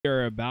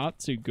We're about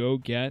to go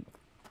get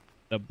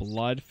the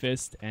Blood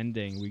Fist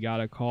ending. We got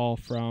a call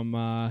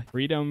from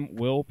Freedom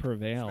Will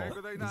Prevail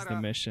is the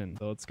mission.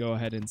 So let's go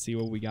ahead and see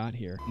what we got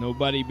here.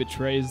 Nobody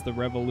betrays the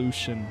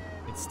revolution.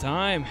 It's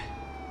time.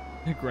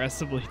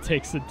 Aggressively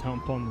takes a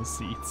dump on the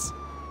seats.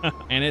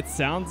 And it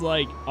sounds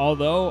like,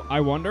 although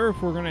I wonder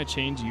if we're going to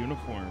change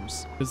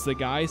uniforms. Because the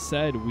guy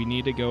said we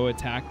need to go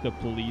attack the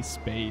police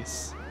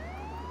base.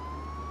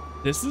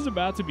 This is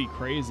about to be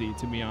crazy,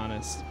 to be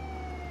honest.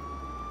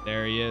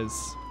 There he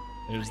is.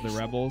 There's the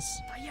rebels.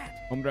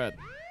 Comrade.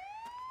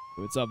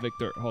 What's up,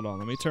 Victor? Hold on,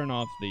 let me turn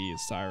off the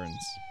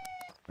sirens.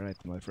 All right,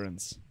 my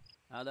friends.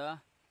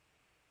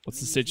 What's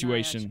the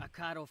situation?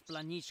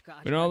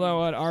 We don't know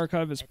what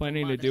Archive is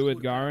planning to do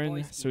with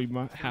Garin, so we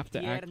might have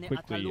to act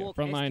quickly. A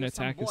frontline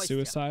attack is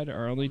suicide.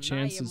 Our only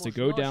chance is to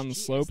go down the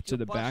slope to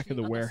the back of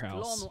the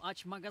warehouse.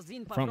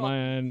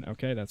 Frontline,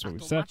 okay, that's what we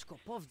said.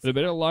 With a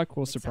bit of luck,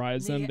 we'll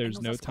surprise them. There's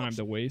no time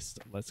to waste.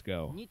 Let's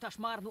go.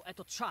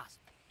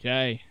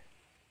 Okay,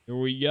 here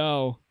we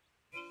go.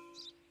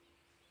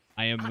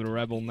 I am the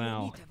rebel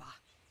now.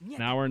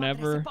 Now or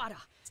never.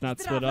 It's not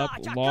split up.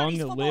 Long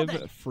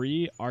live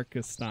free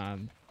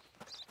Arkistan.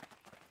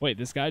 Wait,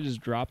 this guy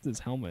just dropped his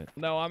helmet.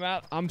 No,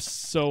 I'm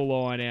so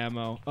low on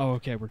ammo. Oh,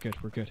 okay, we're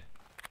good. We're good.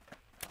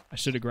 I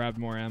should have grabbed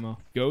more ammo.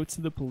 Go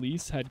to the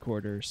police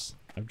headquarters.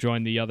 I've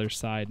joined the other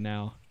side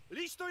now.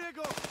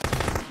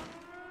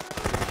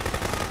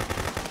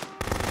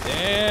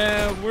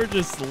 Damn, we're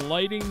just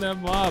lighting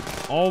them up.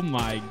 Oh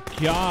my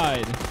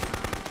god.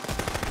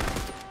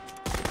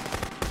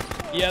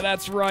 Yeah,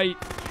 that's right.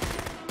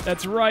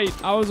 That's right.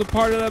 I was a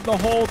part of that the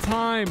whole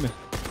time.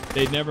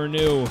 They never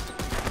knew.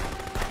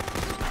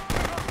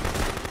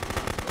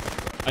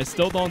 I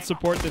still don't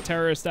support the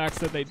terrorist acts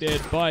that they did,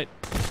 but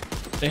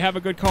they have a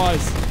good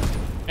cause.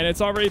 And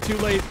it's already too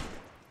late.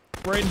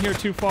 We're in here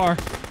too far.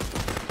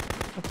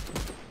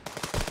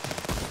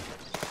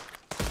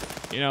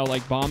 You know,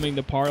 like bombing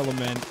the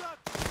parliament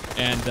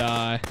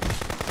and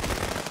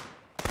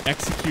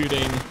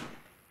executing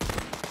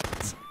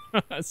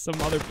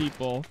some other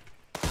people.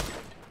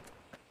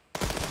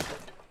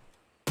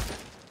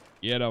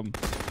 Get him.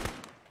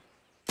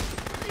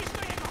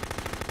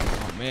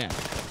 Oh, man.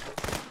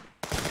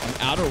 I'm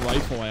out of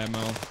rifle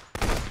ammo.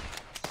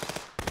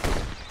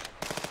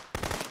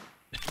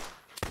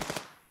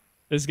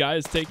 This guy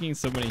is taking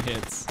so many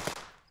hits.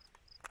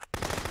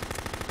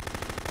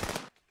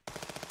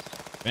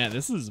 Man,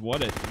 this is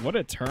what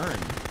a turn.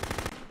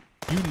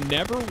 You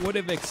never would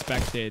have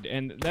expected,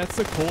 and that's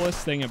the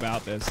coolest thing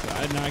about this.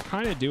 And I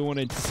kind of do want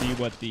to see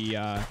what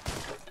the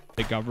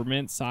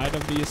government side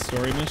of these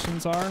story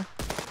missions are.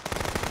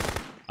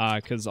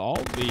 Because all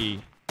the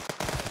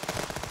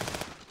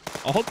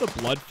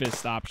Blood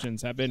Fist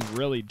options have been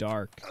really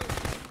dark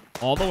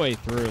all the way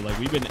through. Like,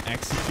 we've been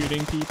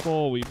executing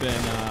people. We've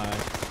been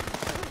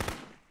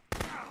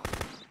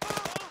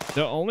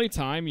the only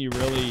time you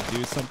really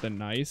do something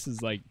nice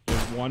is like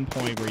there's one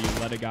point where you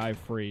let a guy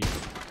free.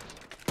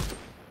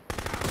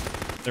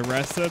 The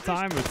rest of the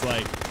time it's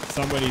like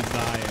somebody's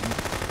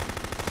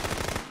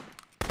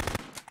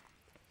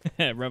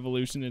dying.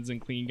 Revolution isn't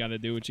clean. Gotta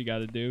do what you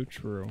gotta do.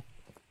 True.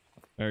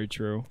 Very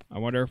true. I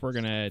wonder if we're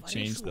gonna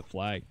change the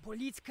flag.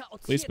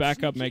 Police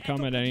backup may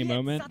come at any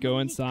moment. Go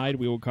inside.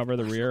 We will cover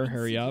the rear.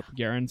 Hurry up.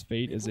 Garen's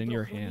fate is in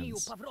your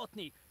hands. Oh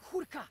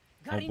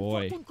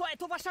boy.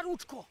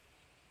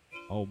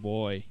 Oh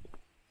boy.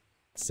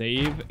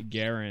 Save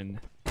Garen.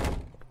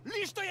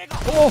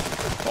 Oh!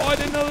 Oh, I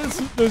didn't know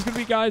there's gonna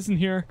be guys in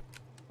here.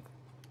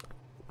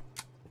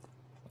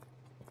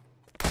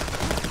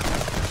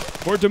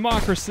 For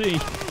democracy.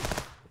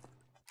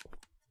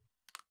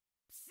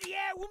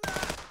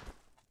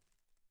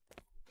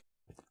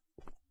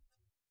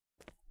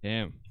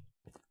 Damn.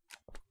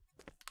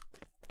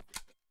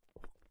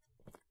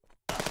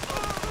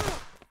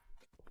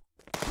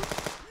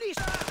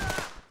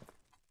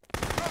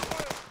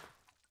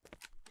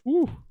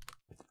 Woo.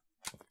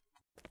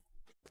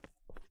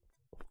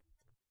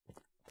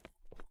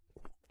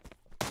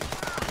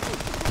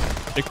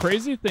 The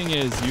crazy thing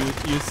is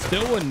you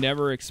still would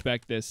never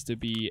expect this to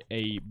be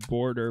a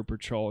border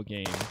patrol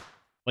game.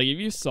 Like, if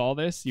you saw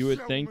this, you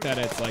would think that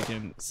it's like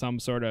in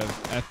some sort of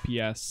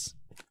FPS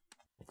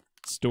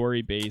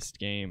story-based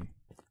game,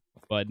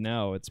 but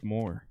no, it's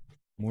more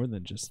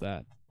than just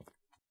that,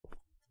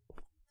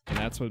 and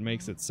that's what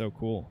makes it so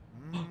cool.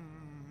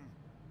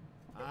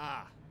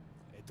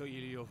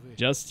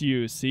 Just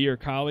you see, your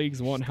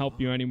colleagues won't help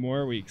you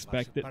anymore. We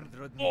expect it.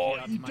 Oh,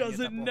 he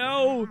doesn't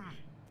know.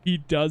 He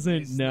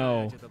doesn't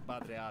know.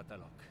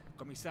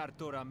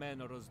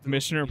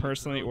 Commissioner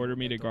personally ordered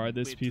me to guard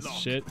this piece of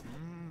shit.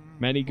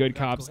 Many good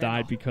cops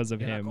died because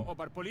of him.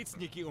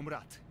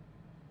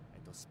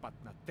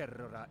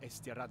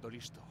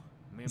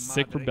 This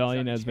sick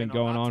rebellion has been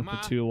going on for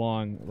too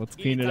long. Let's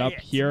clean it up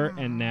here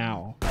and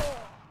now.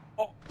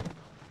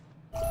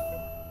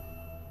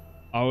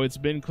 Oh, it's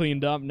been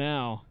cleaned up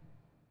now.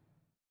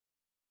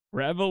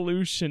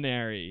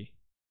 Revolutionary.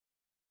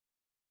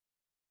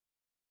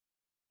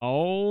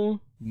 Oh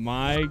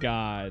my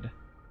god.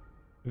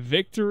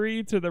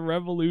 Victory to the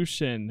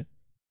revolution.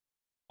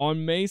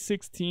 On May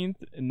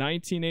 16th,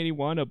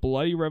 1981, a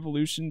bloody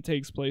revolution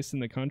takes place in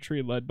the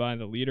country led by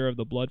the leader of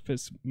the Blood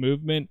Fist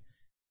movement,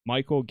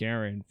 Michael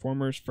Garin.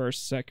 Former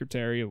First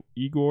Secretary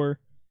Igor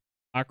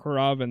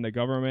Acarist and the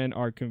government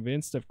are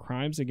convinced of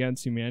crimes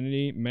against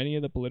humanity. Many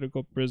of the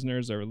political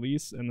prisoners are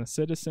released, and the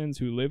citizens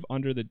who live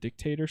under the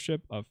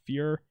dictatorship of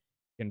fear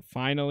can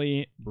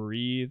finally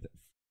breathe.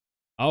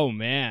 Oh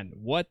man,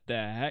 what the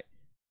heck?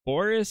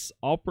 Boris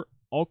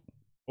Oberakov.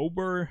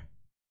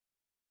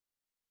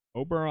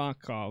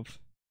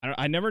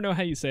 I never know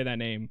how you say that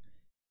name.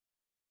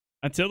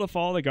 Until the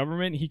fall of the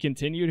government, he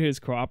continued his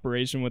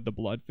cooperation with the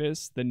Blood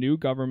Fist. The new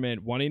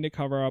government, wanting to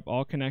cover up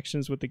all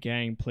connections with the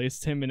gang,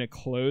 placed him in a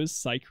closed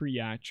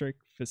psychiatric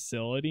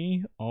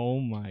facility. Oh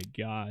my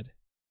god.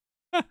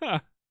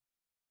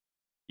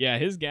 Yeah,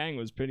 his gang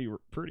was pretty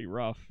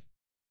rough.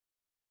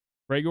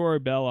 Gregor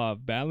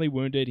Belov, badly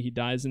wounded, he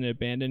dies in an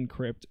abandoned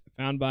crypt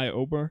found by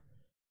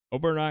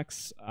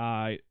Oberak's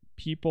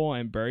people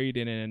and buried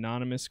in an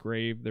anonymous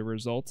grave. The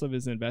results of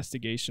his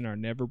investigation are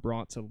never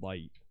brought to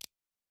light.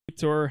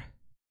 Piotr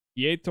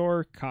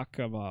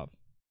Kafka.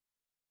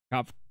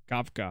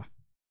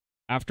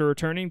 After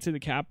returning to the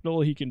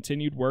capital, he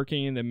continued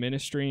working in the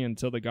ministry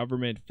until the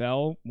government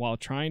fell. While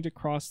trying to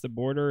cross the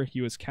border,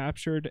 he was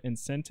captured and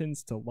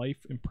sentenced to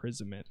life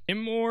imprisonment.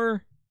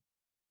 Timur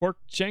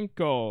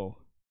Porchenko.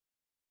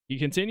 He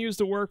continues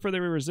to work for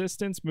the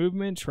resistance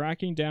movement,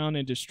 tracking down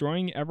and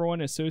destroying everyone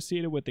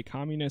associated with the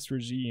communist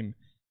regime.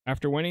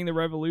 After winning the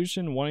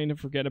revolution, wanting to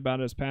forget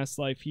about his past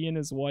life, he and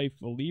his wife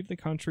will leave the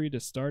country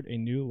to start a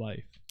new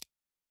life.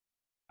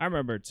 I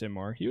remember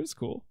Timur. He was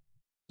cool.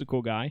 He was a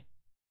cool guy.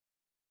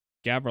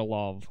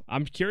 Gavrilov.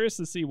 I'm curious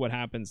to see what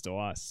happens to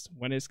us.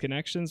 When his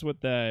connections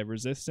with the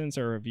resistance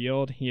are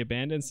revealed, he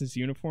abandons his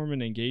uniform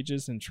and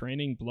engages in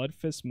training Blood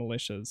Fist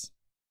militias.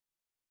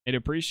 In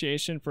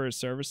appreciation for his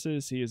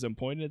services, he is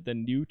appointed the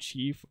new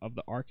chief of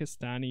the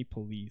Acarist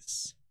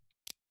police.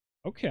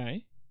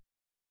 Okay.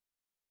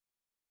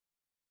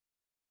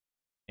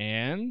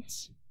 And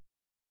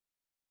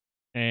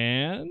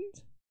in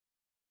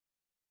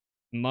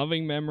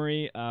loving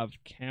memory of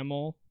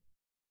Kamil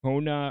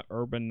Kona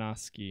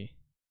Urbanovsky.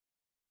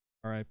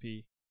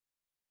 R.I.P.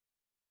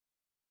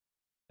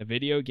 A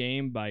video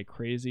game by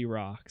Crazy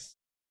Rocks.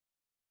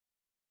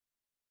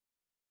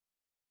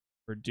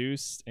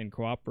 Produced in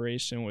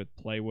cooperation with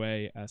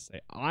Playway SA.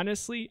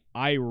 Honestly,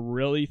 I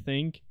really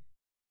think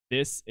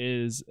this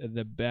is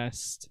the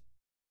best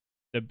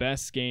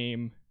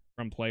game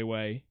from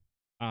Playway,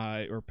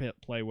 or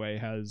Playway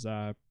has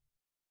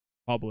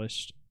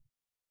published.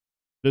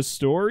 The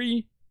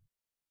story,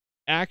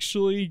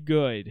 actually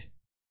good.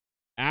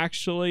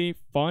 Actually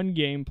fun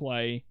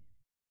gameplay.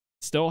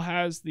 Still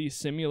has the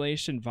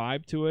simulation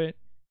vibe to it.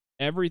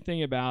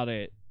 Everything about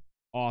it,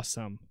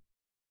 awesome.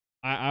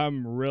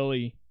 I'm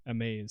really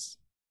amazed.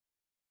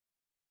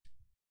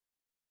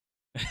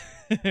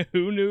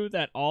 Who knew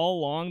that all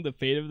along the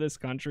fate of this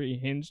country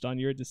hinged on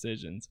your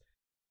decisions?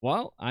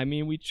 Well, I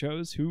mean, we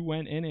chose who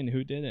went in and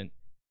who didn't.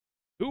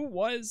 Who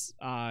was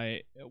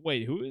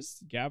wait, who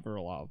is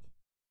Gavrilov?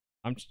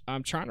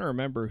 I'm trying to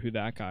remember who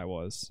that guy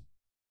was.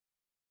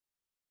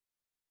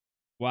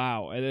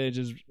 Wow, and then it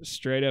just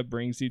straight up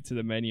brings you to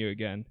the menu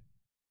again.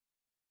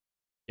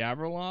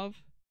 Gavrilov?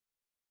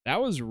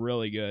 That was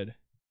really good.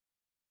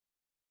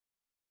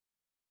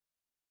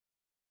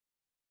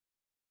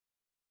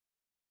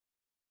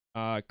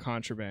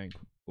 Contraband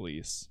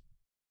Police.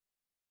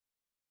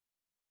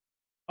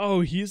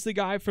 Oh, he's the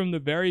guy from the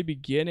very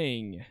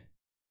beginning.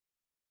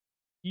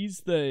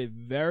 He's the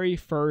very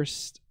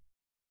first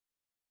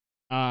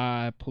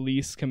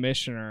police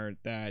commissioner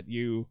that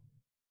you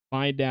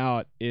find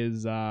out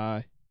is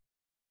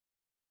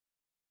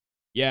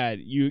yeah,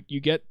 you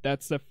get,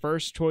 that's the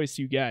first choice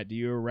you get. Do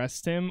you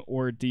arrest him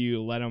or do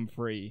you let him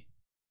free?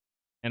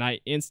 And I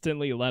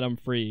instantly let him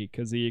free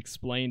because he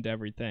explained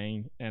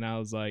everything and I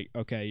was like,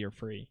 okay, you're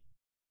free.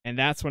 And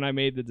that's when I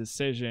made the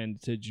decision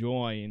to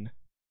join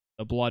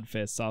the Blood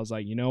Fist. So I was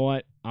like, you know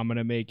what? I'm going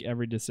to make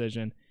every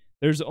decision.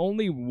 There's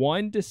only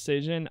one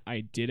decision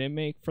I didn't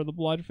make for the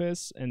Blood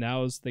Fist, and that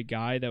was the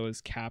guy that was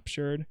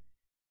captured.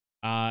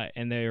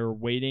 And they were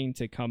waiting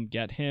to come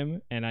get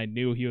him, and I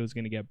knew he was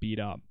going to get beat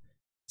up.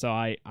 So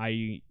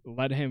I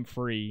let him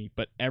free,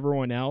 but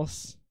everyone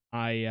else,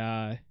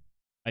 I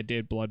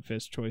did Blood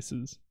Fist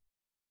choices.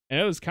 And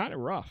it was kind of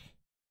rough,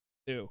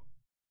 too.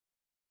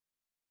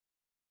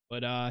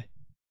 But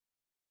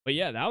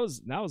yeah, that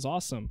was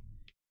awesome.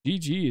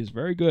 GG is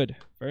very good.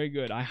 Very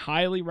good. I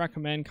highly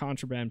recommend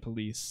Contraband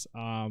Police.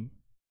 That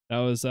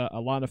was a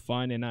lot of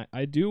fun, and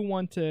I do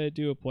want to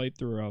do a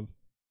playthrough of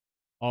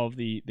all of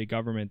the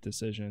government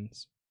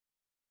decisions.